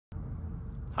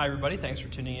Hi everybody, thanks for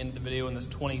tuning in to the video in this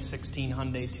 2016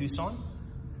 Hyundai Tucson.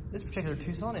 This particular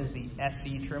Tucson is the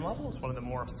SE trim level. It's one of the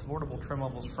more affordable trim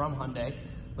levels from Hyundai,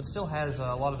 but still has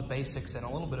a lot of the basics and a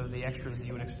little bit of the extras that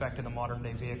you would expect in a modern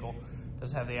day vehicle. It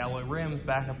does have the alloy rims,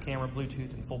 backup camera,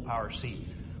 Bluetooth, and full power seat.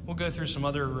 We'll go through some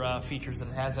other features that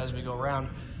it has as we go around.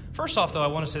 First off though, I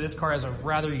want to say this car has a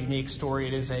rather unique story.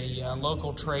 It is a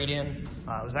local trade-in.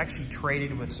 It was actually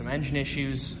traded with some engine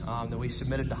issues that we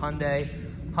submitted to Hyundai.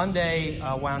 Hyundai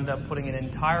wound up putting an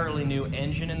entirely new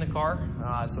engine in the car,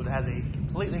 so it has a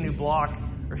completely new block,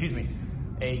 or excuse me,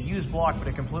 a used block, but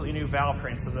a completely new valve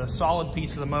train. So the solid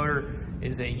piece of the motor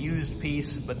is a used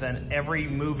piece, but then every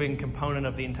moving component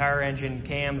of the entire engine,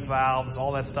 cams, valves,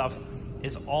 all that stuff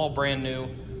is all brand new.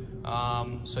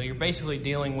 So you're basically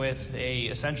dealing with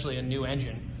essentially a new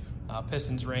engine,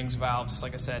 pistons, rings, valves,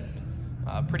 like I said.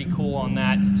 Pretty cool on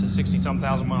that. It's a 60-some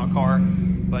thousand mile car,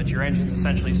 but your engine's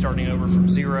essentially starting over from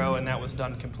zero, and that was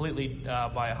done completely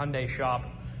by a Hyundai shop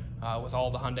with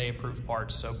all the Hyundai approved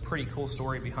parts. So pretty cool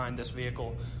story behind this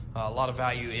vehicle. A lot of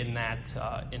value in that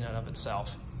in and of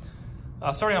itself.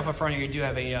 Starting off up front here, you do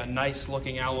have a nice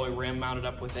looking alloy rim mounted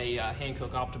up with a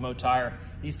Hankook Optimo tire.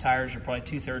 These tires are probably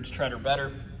 2/3 tread or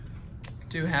better.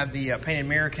 Do have the painted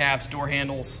mirror caps, door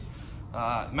handles,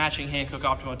 matching Hankook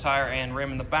Optimo tire and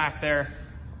rim in the back there.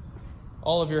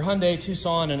 All of your Hyundai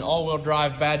Tucson and all-wheel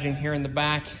drive badging here in the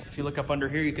back. If you look up under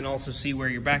here, you can also see where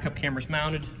your backup camera's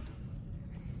mounted.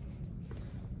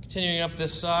 Continuing up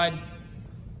this side,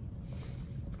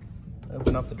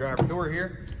 open up the driver door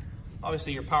here.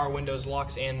 Obviously your power windows,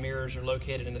 locks, and mirrors are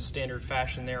located in a standard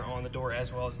fashion there on the door,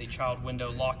 as well as the child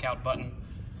window lockout button.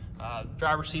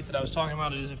 Driver's seat that I was talking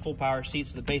about, it is a full power seat,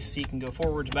 so the base seat can go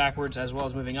forwards, backwards, as well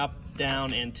as moving up,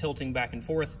 down, and tilting back and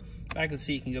forth. Back of the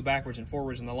seat can go backwards and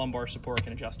forwards, and the lumbar support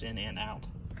can adjust in and out.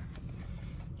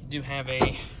 You do have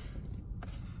a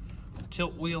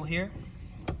tilt wheel here.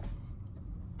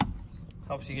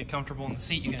 Helps you get comfortable in the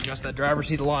seat. You can adjust that driver's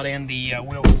seat a lot, and the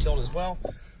wheel can tilt as well.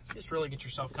 Just really get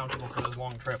yourself comfortable for those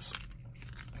long trips.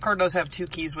 The car does have 2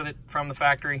 keys with it from the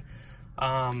factory.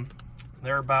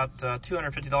 They're about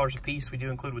 $250 a piece. We do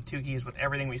include with 2 keys with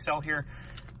everything we sell here.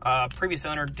 Previous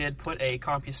owner did put a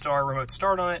CompuStar remote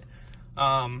start on it.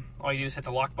 All you do is hit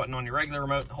the lock button on your regular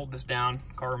remote, hold this down,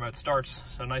 car remote starts.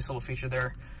 So nice little feature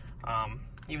there.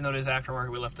 Even though it is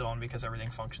aftermarket, we left it on because everything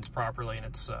functions properly, and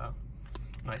it's a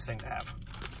nice thing to have.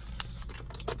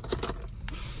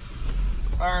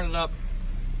 Firing it up.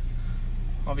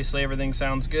 Obviously everything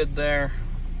sounds good there.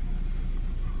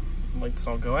 Lights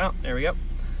all go out, there we go.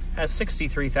 Has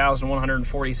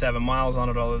 63,147 miles on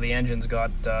it, although the engine's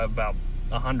got about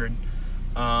 100.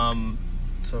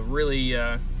 So really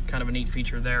kind of a neat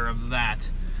feature there of that.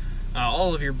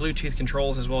 All of your Bluetooth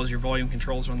controls as well as your volume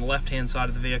controls are on the left-hand side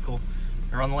of the vehicle,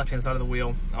 or on the left-hand side of the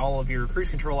wheel. All of your cruise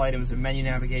control items and menu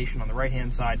navigation on the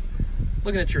right-hand side.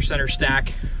 Looking at your center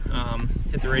stack,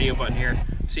 hit the radio button here.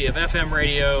 So you have FM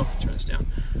radio, turn this down,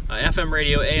 FM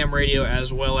radio, AM radio,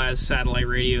 as well as satellite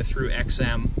radio through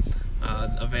XM.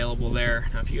 Available there.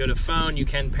 Now, if you go to phone, you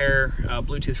can pair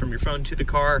Bluetooth from your phone to the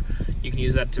car. You can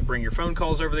use that to bring your phone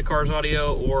calls over the car's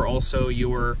audio, or also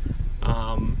your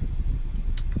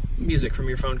music from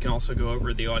your phone can also go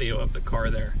over the audio of the car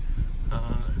there.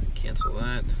 Cancel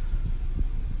that.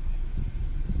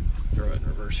 Throw it in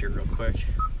reverse here real quick.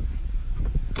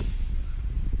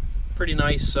 Pretty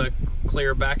nice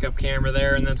clear backup camera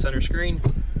there in that center screen.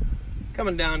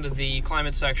 Coming down to the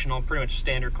climate section, all pretty much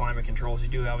standard climate controls. You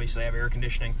do obviously have air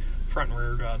conditioning, front and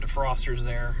rear defrosters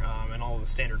there, and all the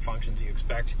standard functions you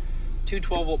expect. 2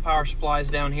 12-volt power supplies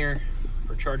down here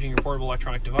for charging your portable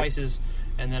electronic devices,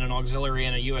 and then an auxiliary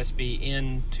and a USB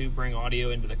in to bring audio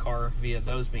into the car via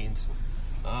those means.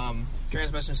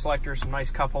 Transmission selector, some nice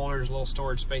cup holders, little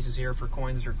storage spaces here for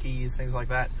coins or keys, things like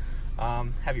that.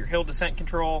 Have your hill descent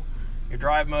control, your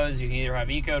drive modes. You can either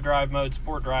have Eco drive mode,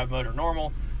 Sport drive mode, or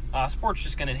normal. Sport's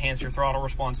just going to enhance your throttle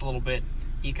response a little bit.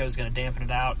 Eco's going to dampen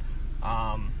it out.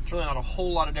 It's really not a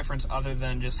whole lot of difference other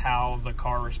than just how the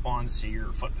car responds to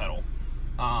your foot pedal.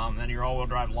 Then your all-wheel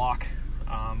drive lock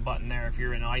button there. If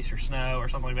you're in ice or snow or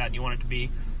something like that and you want it to be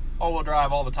all-wheel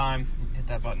drive all the time, hit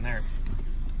that button there.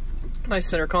 Nice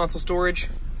center console storage.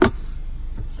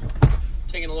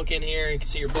 Taking a look in here, you can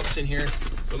see your books in here.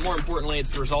 But more importantly,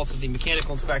 it's the results of the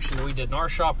mechanical inspection that we did in our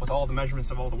shop with all the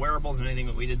measurements of all the wearables and anything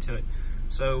that we did to it.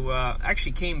 So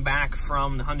actually came back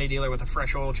from the Hyundai dealer with a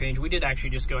fresh oil change. We did actually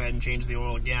just go ahead and change the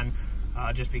oil again,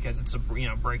 just because it's a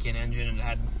break-in engine and it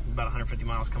had about 150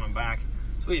 miles coming back.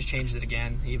 So we just changed it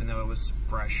again, even though it was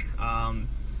fresh.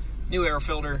 New air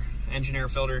filter, engine air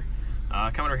filter.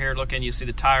 Coming over here looking, you see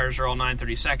the tires are all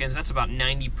 932s. That's about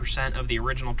 90% of the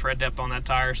original tread depth on that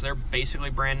tire, so they're basically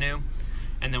brand new.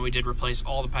 And then we did replace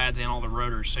all the pads and all the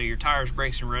rotors. So your tires,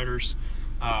 brakes, and rotors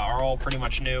are all pretty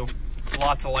much new.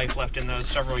 Lots of life left in those,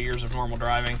 several years of normal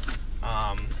driving.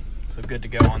 So good to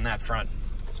go on that front.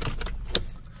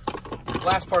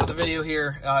 Last part of the video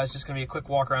here is just going to be a quick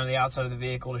walk around the outside of the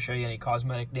vehicle to show you any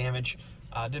cosmetic damage.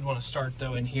 I did want to start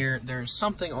though in here. There's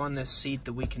something on this seat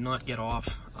that we cannot get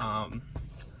off.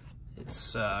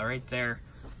 It's right there,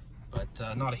 but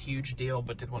not a huge deal,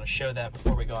 but did want to show that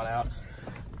before we got out.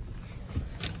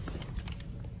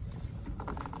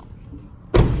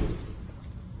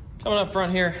 Coming up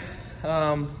front here,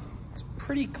 it's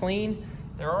pretty clean.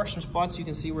 There are some spots you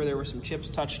can see where there were some chips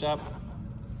touched up.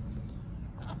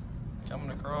 Coming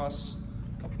across,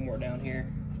 a couple more down here.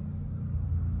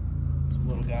 Some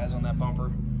little guys on that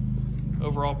bumper.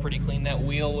 Overall pretty clean. That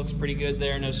wheel looks pretty good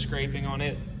there, no scraping on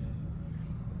it.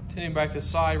 Continuing back to the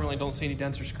side, really don't see any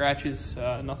dents or scratches,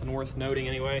 nothing worth noting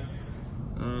anyway.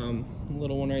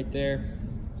 Little one right there.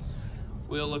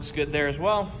 Wheel looks good there as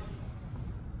well.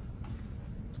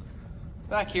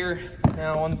 Back here,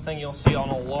 now one thing you'll see on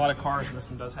a lot of cars, and this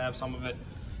one does have some of it,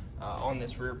 on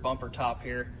this rear bumper top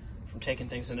here, from taking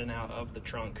things in and out of the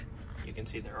trunk, you can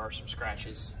see there are some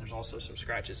scratches. There's also some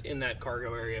scratches in that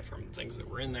cargo area from things that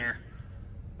were in there,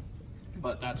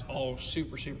 but that's all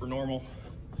super, super normal.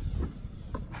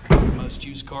 Most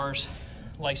used cars.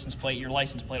 License plate, your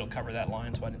license plate will cover that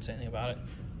line, so I didn't say anything about it.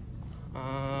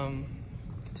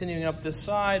 Continuing up this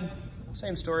side,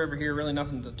 same story over here, really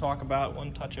nothing to talk about.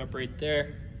 One touch up right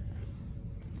there.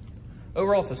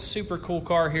 Overall, it's a super cool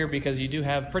car here because you do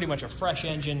have pretty much a fresh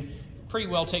engine, pretty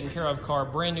well taken care of car,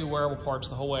 brand new wearable parts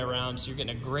the whole way around, so you're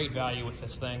getting a great value with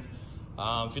this thing.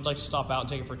 If you'd like to stop out and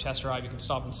take it for a test drive, you can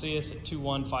stop and see us at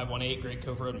 21518 Great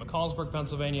Cove Road in McConnellsburg,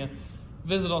 Pennsylvania.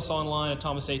 Visit us online at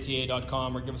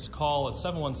thomasata.com or give us a call at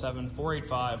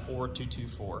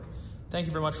 717-485-4224. Thank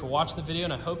you very much for watching the video,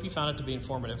 and I hope you found it to be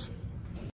informative.